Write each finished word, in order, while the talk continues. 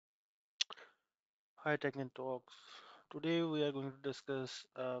Hi, Tech and Talks. Today we are going to discuss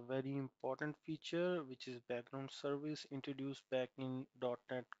a very important feature which is background service introduced back in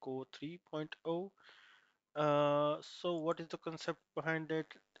 .NET Core 3.0. So what is the concept behind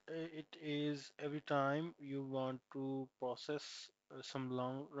it? It is every time you want to process some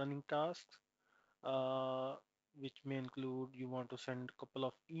long running tasks, uh, which may include you want to send a couple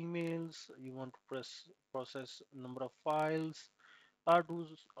of emails, you want to process a number of files, or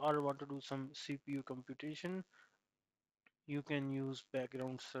want to do some CPU computation, you can use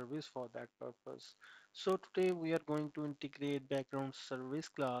background service for that purpose. So today we are going to integrate background service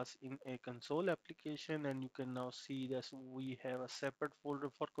class in a console application, and you can now see that we have a separate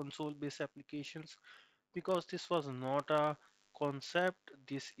folder for console based applications because this was not a concept,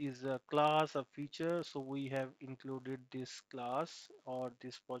 this is a class, a feature, so we have included this class or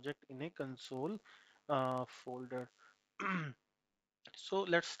this project in a console folder. So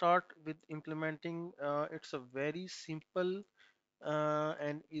let's start with implementing. It's a very simple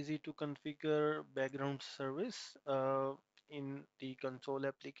and easy to configure background service in the console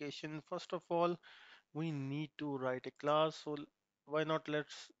application. First of all, we need to write a class. So why not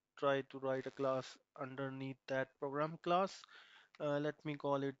let's try to write a class underneath that program class. Let me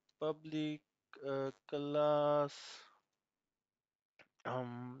call it public class.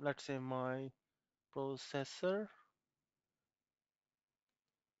 Let's say my processor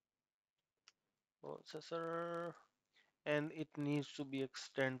processor, and it needs to be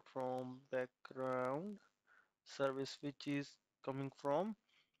extend from background service, which is coming from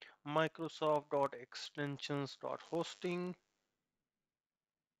Microsoft.extensions.hosting.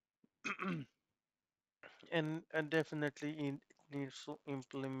 And definitely it needs to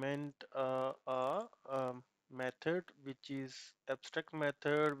implement method which is abstract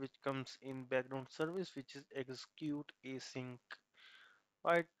method which comes in background service, which is execute async,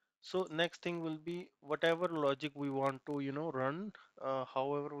 right? So next thing will be whatever logic we want to run,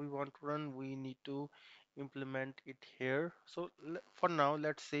 however we want to run, we need to implement it here. So for now,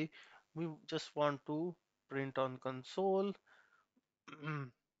 let's say we just want to print on console.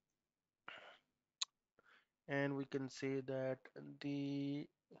 And we can say that the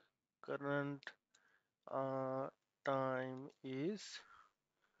current uh, time is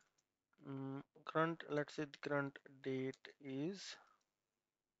current, let's say the current date is,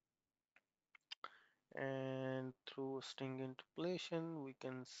 and through string interpolation we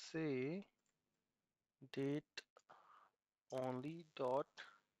can say date only dot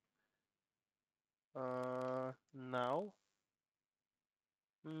now.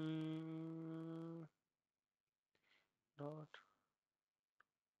 Dot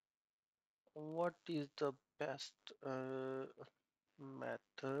what is the best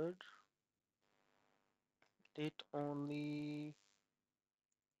method? Date only,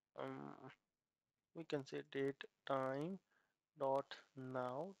 um, we can say date time dot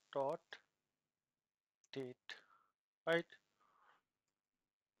now dot date, right?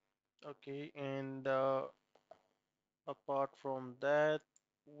 Okay, and apart from that,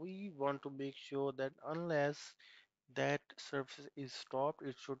 we want to make sure that unless that service is stopped,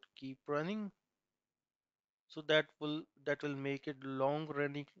 it should keep running. So that will make it long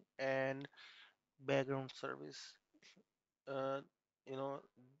running and background service. Uh, you know,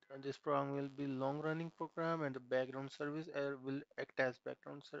 this program will be long running program, and the background service will act as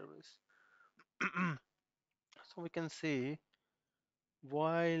background service. So we can say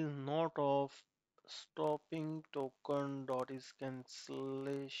while not of stopping token dot is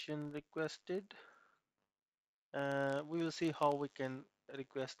cancellation requested. We will see how we can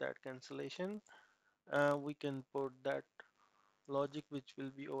request that cancellation. We can put that logic which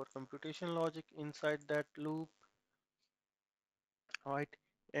will be our computation logic inside that loop, right?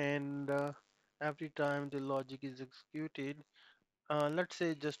 And every time the logic is executed, let's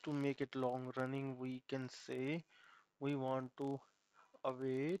say just to make it long running, we can say we want to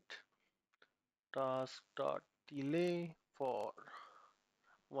await task dot delay for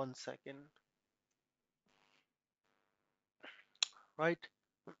 1 second, right?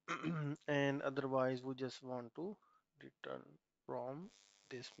 And otherwise we just want to return from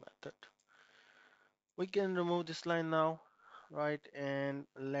this method. We can remove this line now, right? And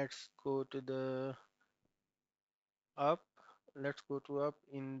let's go to the up. Let's go to up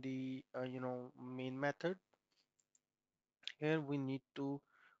in the main method. Here we need to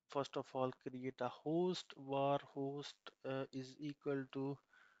first of all create a host. Var host is equal to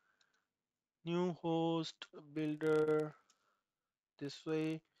new host builder, this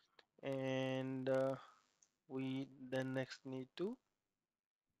way. And we then next need to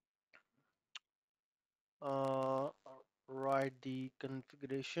uh, write the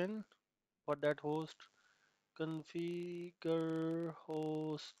configuration. for that host. Configure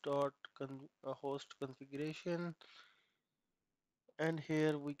host dot host configuration, and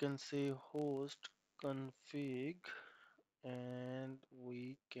here we can say host config, and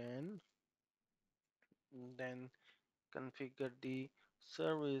we can then configure the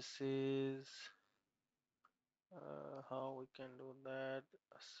services. How we can do that?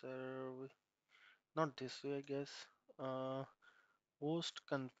 Serve, not this way, I guess. Uh, Host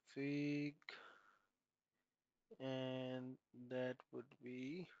config, and that would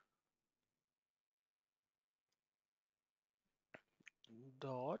be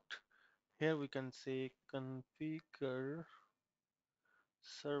dot. Here we can say configure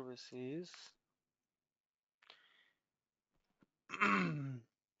services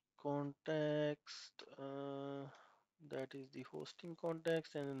context. That is the hosting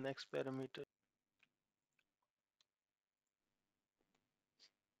context, and the next parameter.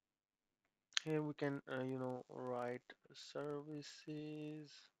 Here we can, write services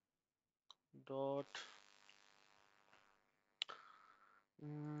dot.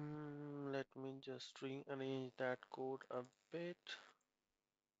 Let me just rearrange that code a bit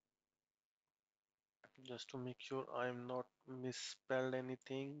just to make sure I'm not misspelled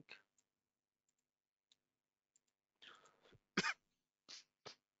anything.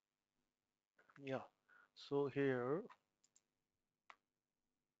 Yeah. So here,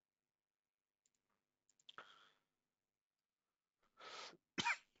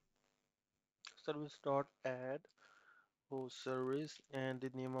 service dot add host service, and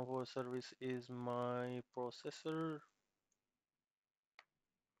the name of our service is my processor,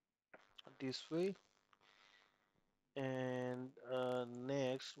 this way. And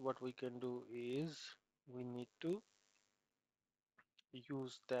next, what we can do is we need to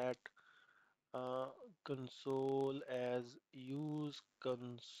use that uh, console as use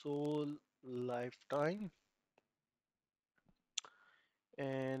console lifetime,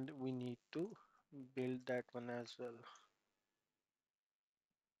 and we need to build that one as well,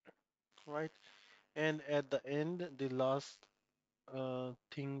 right? And at the end, the last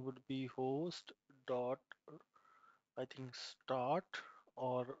thing would be host dot, I think, start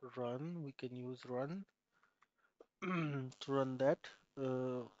or run. We can use run to run that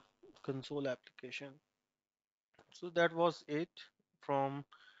uh, console application. So that was it from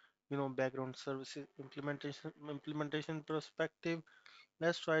background services implementation perspective.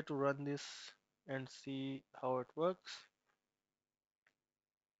 Let's try to run this and see how it works.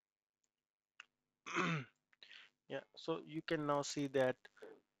 Yeah, so you can now see that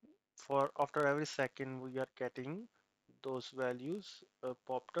for after every second we are getting those values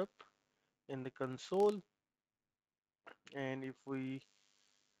popped up in the console, and if we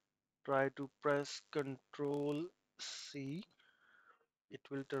try to press Control C, it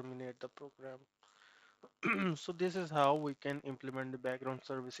will terminate the program. So this is how we can implement the background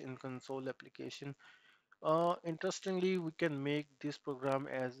service in console application. Interestingly, we can make this program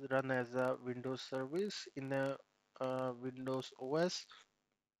as run as a Windows service in a Windows OS.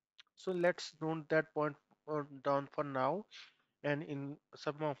 So let's note that point down for now, and in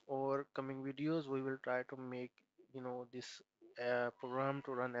some of our coming videos we will try to make this program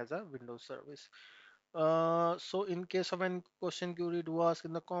to run as a Windows service. So in case of any question query, do ask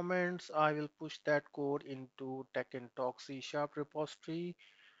in the comments. I will push that code into techintalk C# repository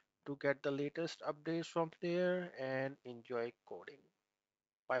to get the latest updates from there, and enjoy coding.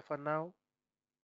 Bye for now.